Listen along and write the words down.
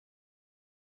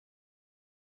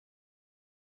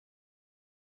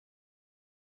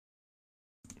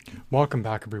Welcome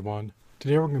back, everyone.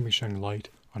 Today we're going to be shedding light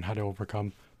on how to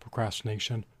overcome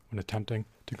procrastination when attempting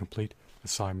to complete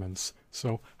assignments.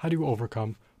 So, how do you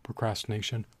overcome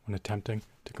procrastination when attempting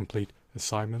to complete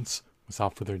assignments?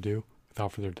 Without further ado,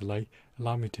 without further delay,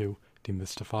 allow me to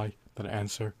demystify that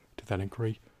answer to that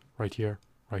inquiry right here,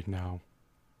 right now.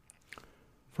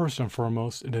 First and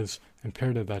foremost, it is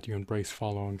imperative that you embrace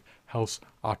following health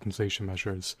optimization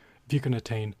measures. If you can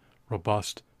attain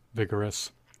robust,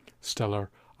 vigorous, stellar,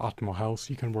 optimal health,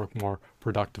 you can work more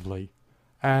productively.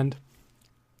 And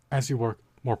as you work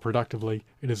more productively,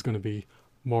 it is going to be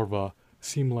more of a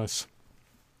seamless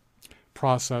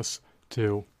process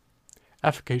to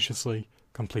efficaciously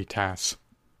complete tasks.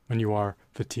 When you are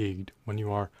fatigued, when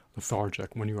you are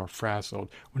lethargic, when you are frazzled,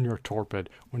 when you are torpid,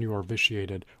 when you are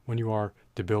vitiated, when you are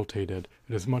debilitated,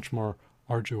 it is much more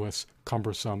arduous,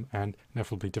 cumbersome, and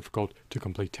inevitably difficult to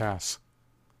complete tasks.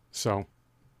 So,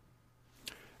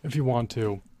 if you want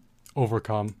to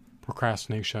overcome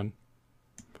procrastination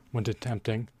when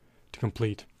attempting to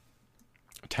complete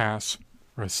tasks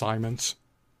or assignments,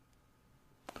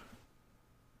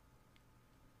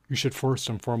 you should first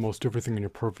and foremost do everything in your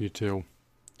purview to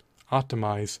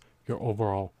optimize your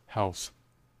overall health.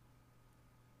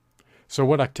 So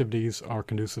what activities are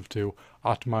conducive to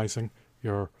optimizing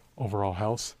your overall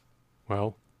health?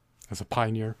 Well, as a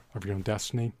pioneer of your own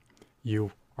destiny,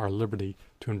 you are at liberty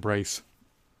to embrace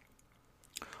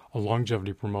a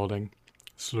longevity promoting,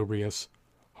 salubrious,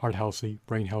 heart healthy,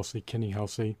 brain healthy, kidney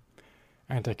healthy,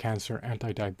 anti-cancer,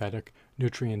 anti-diabetic,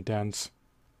 nutrient dense,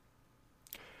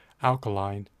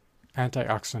 alkaline,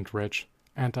 antioxidant rich,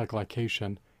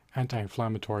 anti-glycation,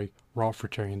 anti-inflammatory, raw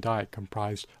fruitarian diet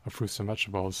comprised of fruits and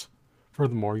vegetables.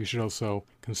 Furthermore, you should also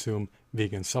consume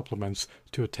vegan supplements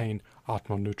to attain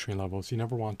optimal nutrient levels. You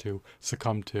never want to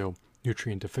succumb to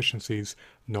nutrient deficiencies,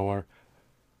 nor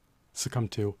succumb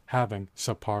to having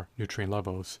subpar nutrient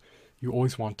levels. You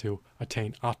always want to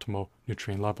attain optimal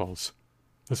nutrient levels.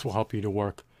 This will help you to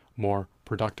work more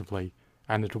productively,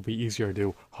 and it will be easier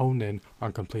to hone in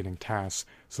on completing tasks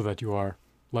so that you are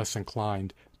less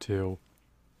inclined to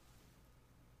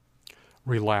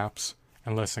relapse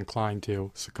and less inclined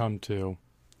to succumb to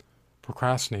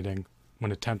procrastinating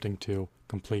when attempting to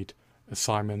complete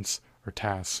assignments or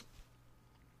tasks.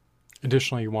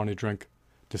 Additionally, you want to drink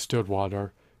distilled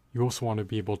water. You also want to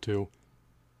be able to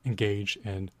engage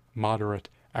in moderate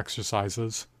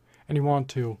exercises, and you want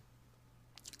to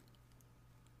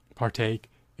partake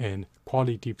in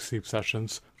quality deep sleep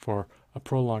sessions for a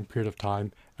prolonged period of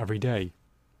time every day.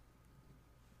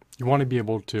 You want to be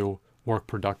able to work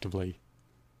productively.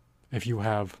 If you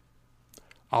have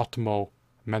optimal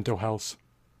mental health,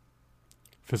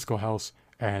 physical health,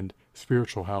 and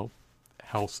spiritual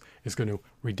health is going to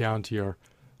redound to your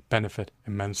benefit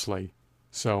immensely.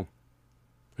 So,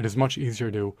 it is much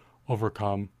easier to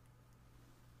overcome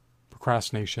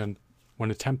procrastination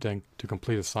when attempting to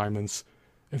complete assignments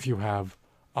if you have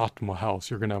optimal health.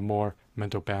 You're going to have more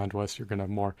mental bandwidth, you're going to have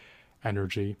more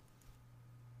energy.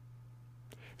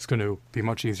 It's going to be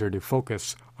much easier to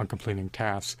focus on completing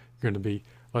tasks. You're going to be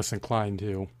less inclined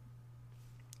to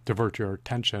divert your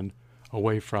attention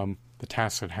away from the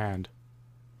task at hand.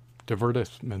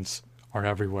 Divertissements are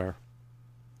everywhere.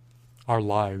 Our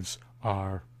lives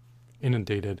are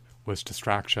inundated with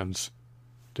distractions.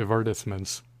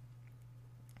 Divertissements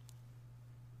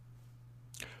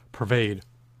pervade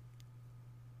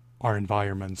our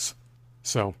environments.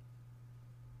 So,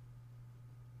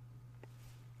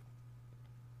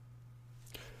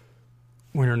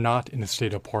 when you're not in a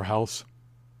state of poor health,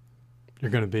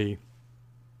 you're going to be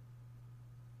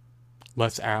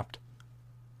less apt,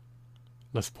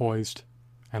 less poised,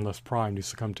 and less primed to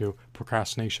succumb to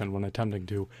procrastination when attempting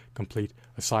to complete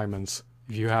assignments.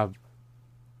 If you have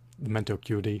the mental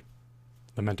acuity,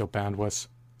 the mental bandwidth,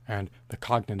 and the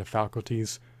cognitive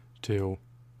faculties to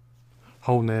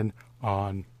hone in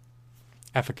on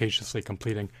efficaciously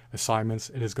completing assignments,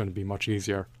 it is going to be much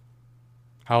easier.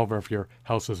 However, if your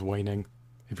health is waning,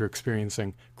 if you're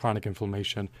experiencing chronic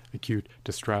inflammation, acute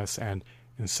distress, and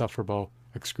insufferable,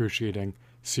 excruciating,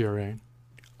 searing,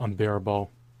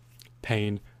 unbearable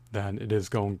pain, then it is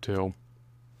going to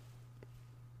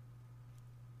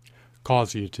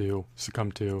cause you to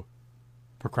succumb to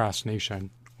procrastination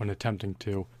when attempting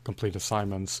to complete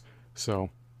assignments. So,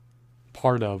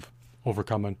 part of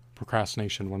overcoming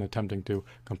procrastination when attempting to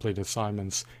complete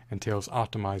assignments entails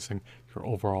optimizing your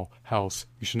overall health.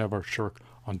 You should never shirk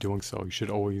on doing so. You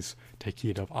should always take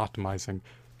heed of optimizing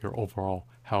your overall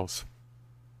health.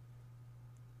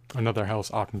 Another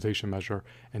health optimization measure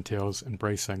entails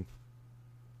embracing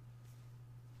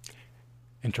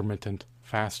intermittent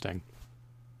fasting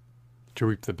to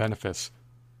reap the benefits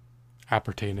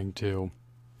appertaining to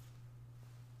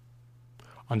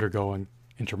undergoing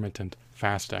intermittent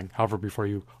fasting. However, before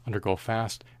you undergo a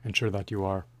fast, ensure that you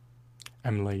are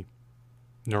eminently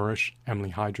nourished,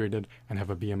 eminently hydrated, and have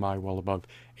a BMI well above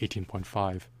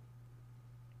 18.5.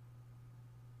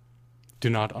 Do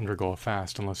not undergo a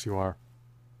fast unless you are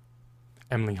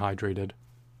eminently hydrated,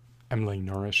 eminently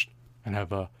nourished, and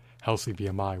have a healthy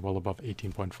BMI well above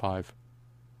 18.5.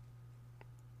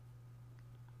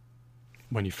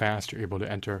 When you fast, you're able to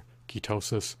enter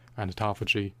ketosis and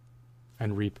autophagy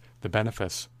and reap the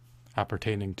benefits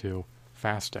appertaining to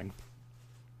fasting.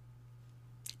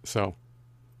 So,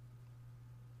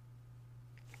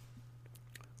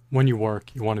 when you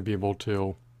work, you want to be able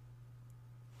to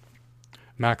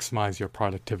maximize your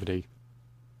productivity.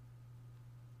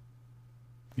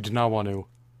 You do not want to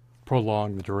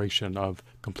prolong the duration of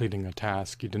completing a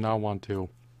task. You do not want to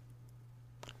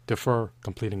defer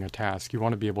completing a task. You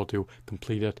want to be able to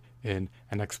complete it in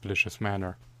an expeditious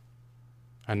manner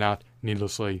and not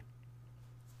needlessly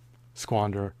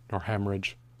squander, nor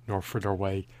hemorrhage, nor fritter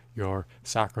away your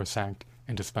sacrosanct,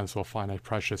 indispensable, finite,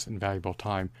 precious, and valuable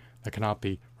time that cannot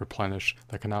be replenished,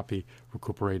 that cannot be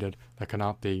recuperated, that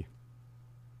cannot be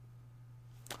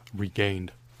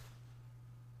regained.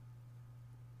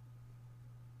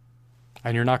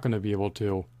 And you're not going to be able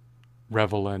to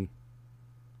revel in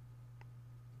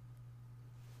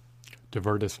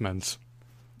divertissements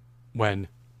when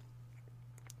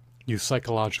you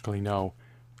psychologically know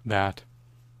that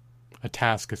a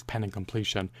task is pending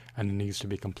completion and it needs to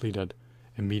be completed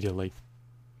immediately.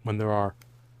 When there are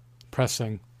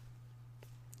pressing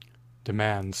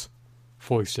demands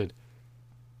foisted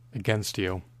against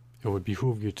you, it would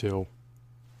behoove you to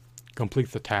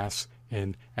complete the task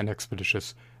in an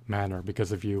expeditious manner,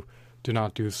 because if you do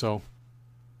not do so,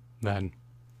 then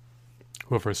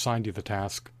whoever assigned you the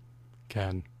task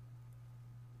can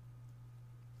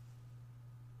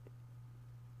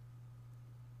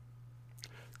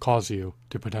cause you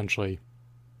to potentially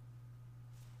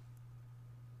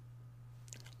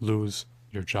lose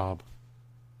your job.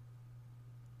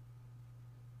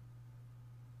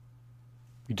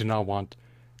 You do not want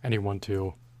anyone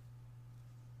to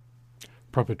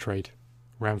perpetrate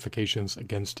ramifications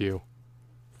against you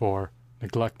for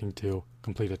neglecting to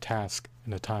complete a task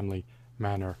in a timely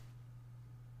manner.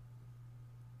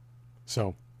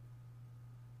 So,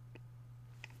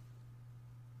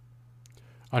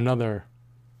 another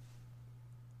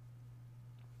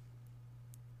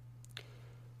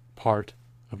part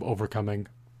of overcoming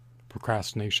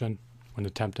procrastination when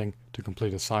attempting to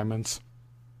complete assignments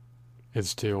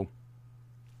is to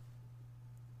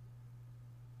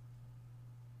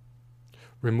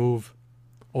remove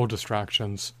all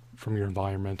distractions from your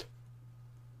environment,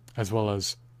 as well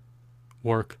as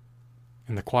work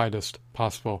in the quietest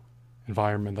possible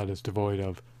environment that is devoid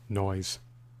of noise.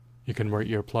 You can wear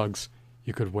earplugs,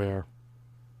 you could wear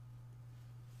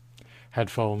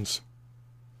headphones,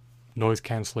 noise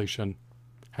cancellation.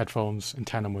 Headphones in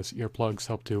tandem with earplugs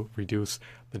help to reduce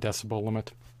the decibel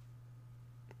limit.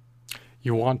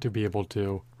 You want to be able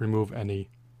to remove any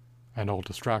and all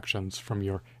distractions from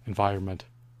your environment.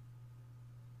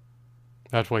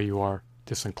 That way you are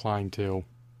disinclined to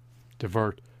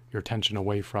divert your attention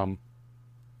away from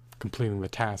completing the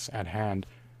tasks at hand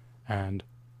and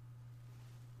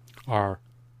are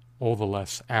all the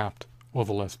less apt, all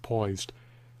the less poised,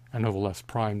 and all the less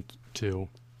primed to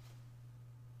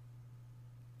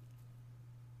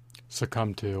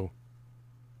succumb to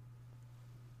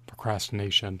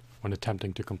procrastination when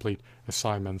attempting to complete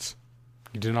assignments.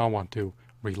 You do not want to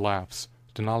relapse.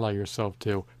 Do not allow yourself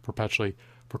to perpetually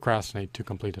procrastinate to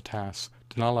complete a task.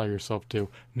 Do not allow yourself to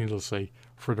needlessly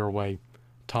fritter away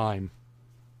time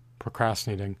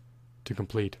procrastinating to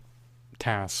complete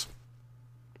tasks.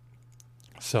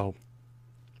 So,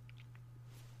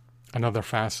 another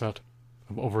facet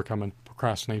of overcoming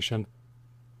procrastination,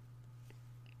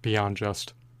 beyond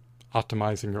just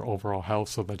optimizing your overall health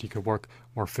so that you can work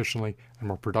more efficiently and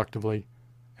more productively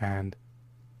and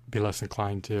be less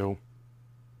inclined to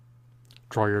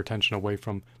draw your attention away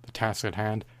from the task at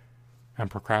hand and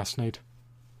procrastinate,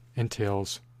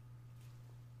 entails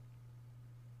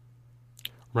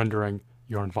rendering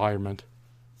your environment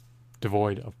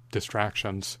devoid of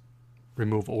distractions.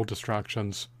 Remove all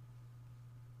distractions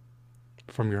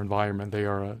from your environment. They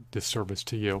are a disservice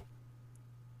to you.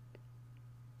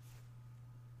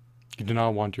 You do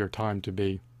not want your time to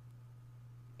be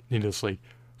needlessly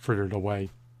frittered away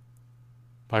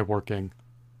by working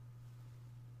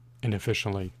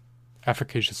inefficiently.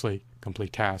 Efficaciously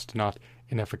complete tasks, not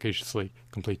inefficaciously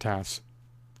complete tasks.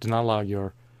 Do not allow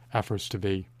your efforts to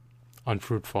be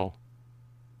unfruitful.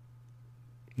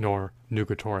 nor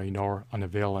nugatory, nor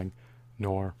unavailing,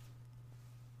 nor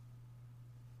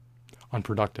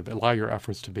unproductive. Allow your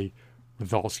efforts to be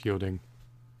results-yielding,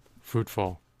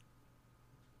 fruitful,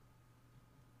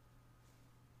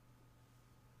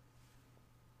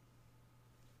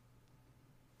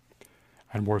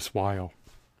 and worthwhile.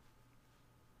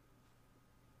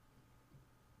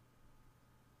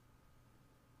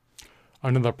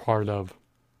 Another part of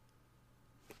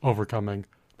overcoming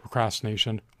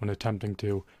procrastination when attempting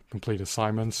to complete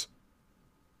assignments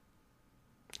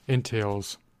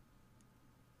entails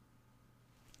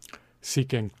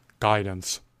seeking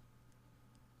guidance.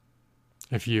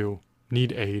 If you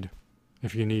need aid,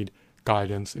 if you need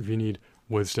guidance, if you need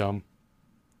wisdom,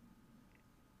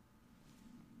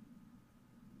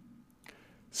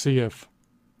 see if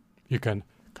you can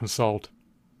consult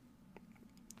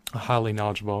a highly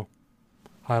knowledgeable,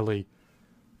 highly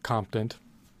competent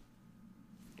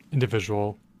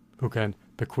individual who can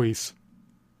bequeath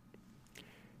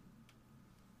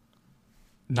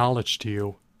knowledge to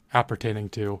you appertaining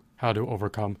to how to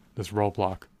overcome this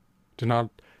roadblock. Do not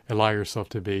allow yourself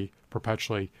to be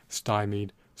perpetually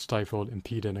stymied, stifled,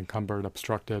 impeded, encumbered,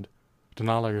 obstructed. Do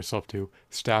not allow yourself to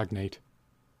stagnate.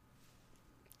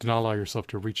 Do not allow yourself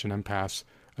to reach an impasse.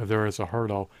 If there is a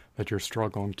hurdle that you're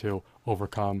struggling to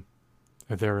overcome,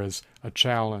 if there is a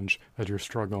challenge that you're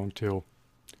struggling to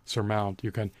surmount,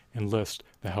 you can enlist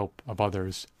the help of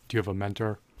others. Do you have a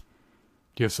mentor?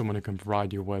 Do you have someone who can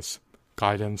provide you with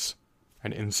guidance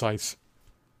and insights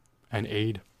and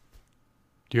aid?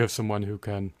 Do you have someone who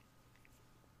can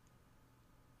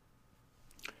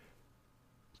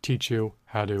teach you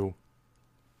how to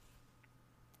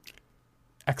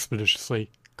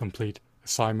expeditiously complete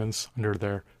assignments under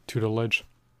their tutelage?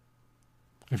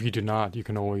 If you do not, you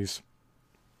can always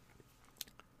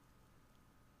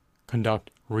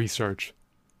conduct research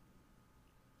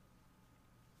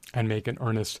and make an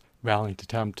earnest, valiant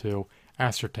attempt to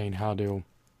ascertain how to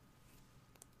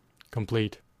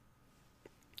complete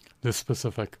this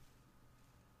specific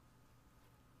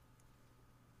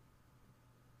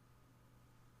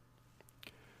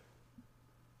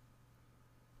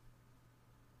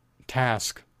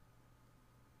task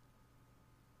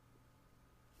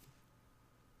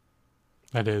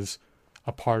that is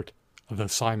a part of the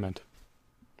assignment.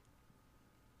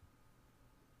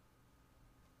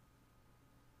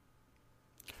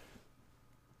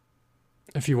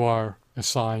 If you are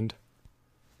assigned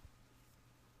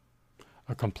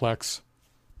a complex,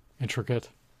 intricate,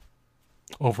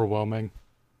 overwhelming,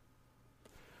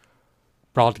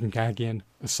 Brobdingnagian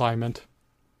assignment,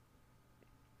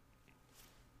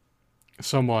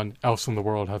 someone else in the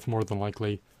world has more than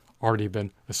likely already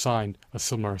been assigned a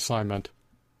similar assignment,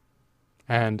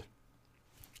 and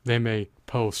they may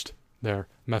post their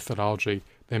methodology,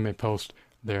 they may post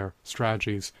their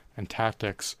strategies and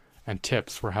tactics and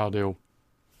tips for how to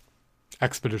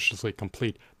expeditiously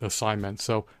complete the assignment.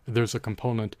 So if there's a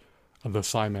component of the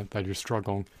assignment that you're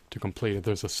struggling to complete, if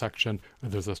there's a section,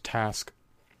 if there's a task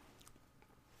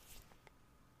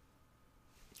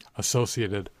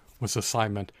associated with the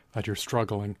assignment that you're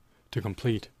struggling to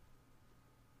complete,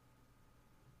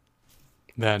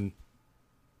 then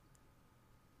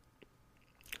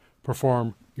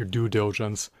perform your due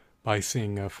diligence by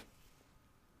seeing if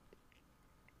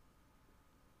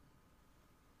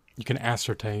you can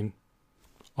ascertain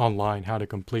online how to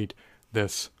complete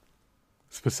this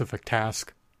specific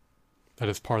task that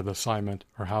is part of the assignment,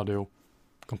 or how to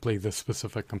complete this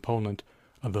specific component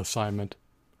of the assignment,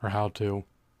 or how to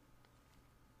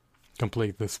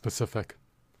complete this specific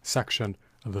section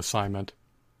of the assignment.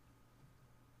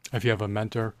 If you have a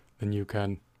mentor, then you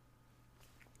can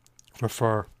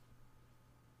refer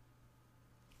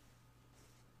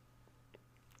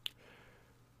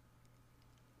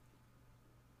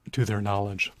to their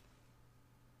knowledge.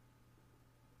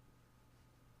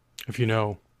 If you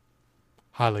know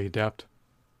highly adept,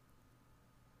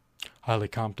 highly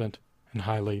competent, and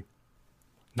highly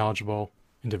knowledgeable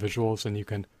individuals, then you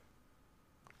can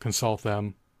consult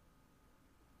them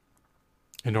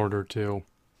in order to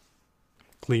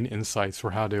glean insights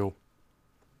for how to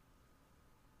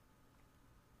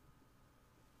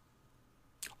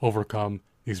overcome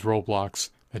these roadblocks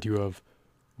that you have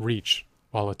reached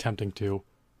while attempting to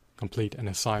complete an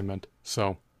assignment.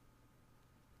 So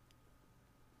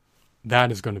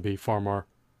that is going to be far more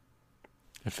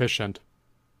efficient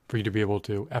for you to be able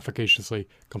to efficaciously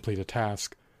complete a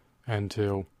task and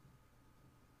to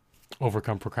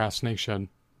overcome procrastination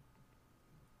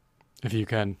if you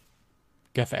can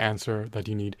get the answer that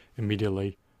you need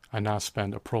immediately and not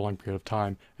spend a prolonged period of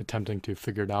time attempting to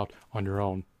figure it out on your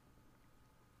own.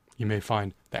 You may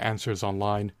find the answers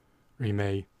online, Or you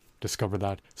may discover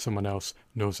that someone else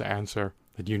knows the answer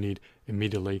that you need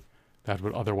immediately that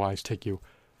would otherwise take you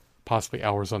possibly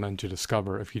hours on end to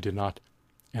discover if you did not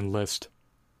enlist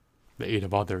the aid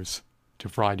of others to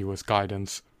provide you with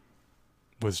guidance,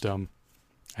 wisdom,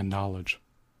 and knowledge.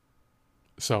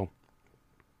 So,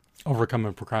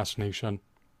 overcoming procrastination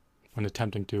when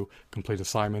attempting to complete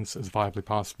assignments is viably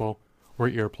possible. Wear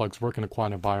earplugs, work in a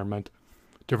quiet environment,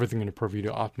 do everything in your purview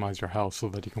to optimize your health so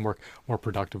that you can work more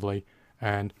productively.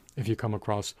 And if you come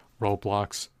across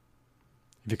roadblocks,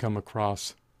 if you come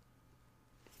across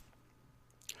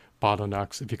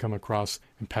bottlenecks, if you come across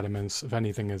impediments, if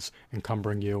anything is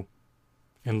encumbering you,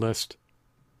 enlist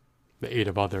the aid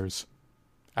of others.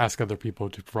 Ask other people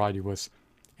to provide you with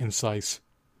insights,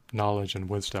 knowledge, and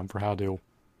wisdom for how to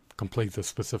complete the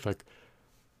specific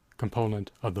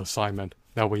component of the assignment.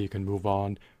 That way you can move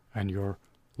on and you're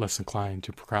less inclined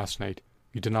to procrastinate.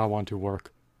 You do not want to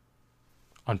work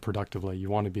unproductively. You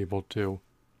want to be able to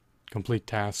complete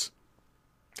tasks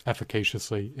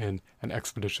efficaciously in an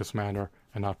expeditious manner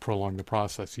and not prolong the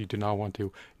process. You do not want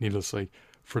to needlessly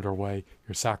fritter away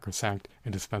your sacrosanct,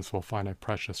 indispensable, finite,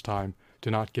 precious time. Do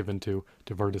not give in to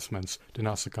divertissements. Do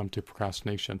not succumb to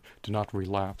procrastination. Do not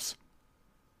relapse.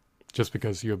 Just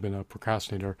because you have been a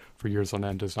procrastinator for years on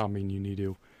end does not mean you need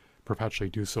to perpetually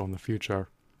do so in the future.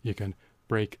 You can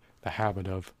break the habit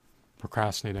of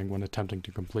procrastinating when attempting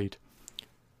to complete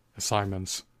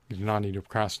assignments. You do not need to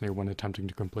procrastinate when attempting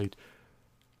to complete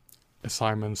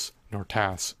assignments nor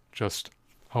tasks. Just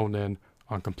hone in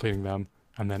on completing them,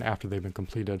 and then after they've been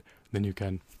completed, then you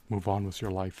can move on with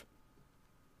your life.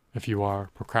 If you are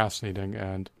procrastinating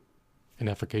and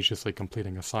inefficaciously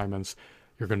completing assignments,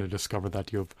 you're going to discover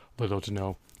that you have little to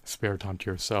no spare time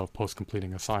to yourself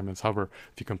post-completing assignments. However,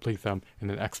 if you complete them in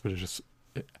an expeditious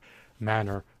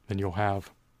manner, then you'll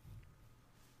have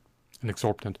an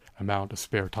exorbitant amount of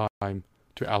spare time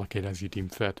to allocate as you deem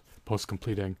fit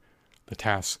post-completing the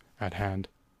tasks at hand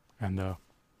and the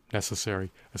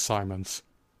necessary assignments.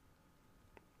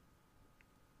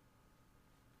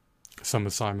 Some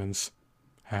assignments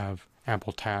have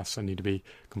ample tasks that need to be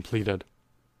completed,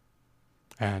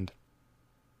 and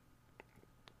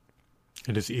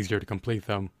it is easier to complete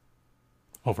them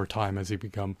over time as you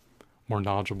become more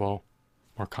knowledgeable,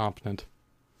 more competent,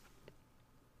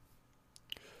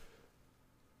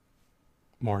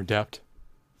 more adept,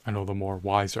 and all the more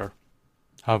wiser.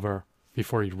 However,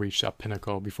 before you reach that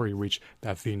pinnacle, before you reach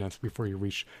that zenith, before you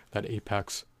reach that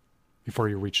apex, before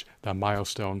you reach that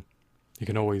milestone, you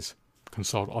can always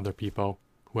consult other people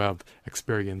who have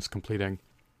experience completing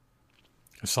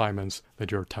assignments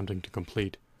that you're attempting to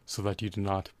complete so that you do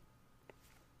not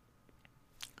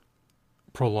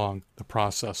prolong the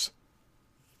process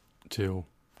to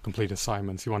complete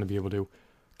assignments. You want to be able to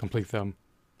complete them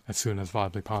as soon as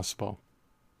viably possible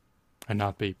and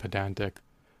not be pedantic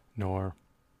nor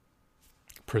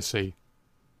prissy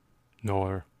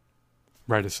nor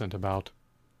reticent about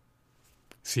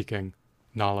seeking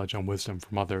knowledge and wisdom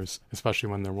from others, especially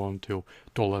when they're willing to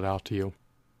dole it out to you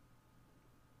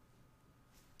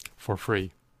for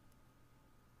free.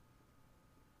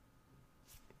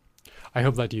 I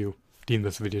hope that you deem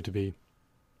this video to be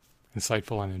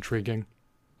insightful and intriguing.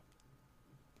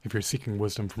 If you're seeking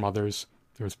wisdom from others,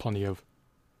 there is plenty of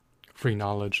free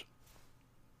knowledge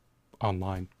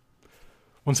online.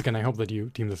 Once again, I hope that you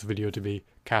deem this video to be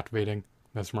captivating,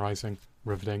 mesmerizing,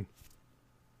 riveting,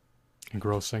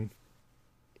 engrossing,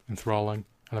 enthralling,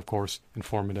 and of course,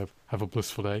 informative. Have a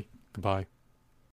blissful day. Goodbye.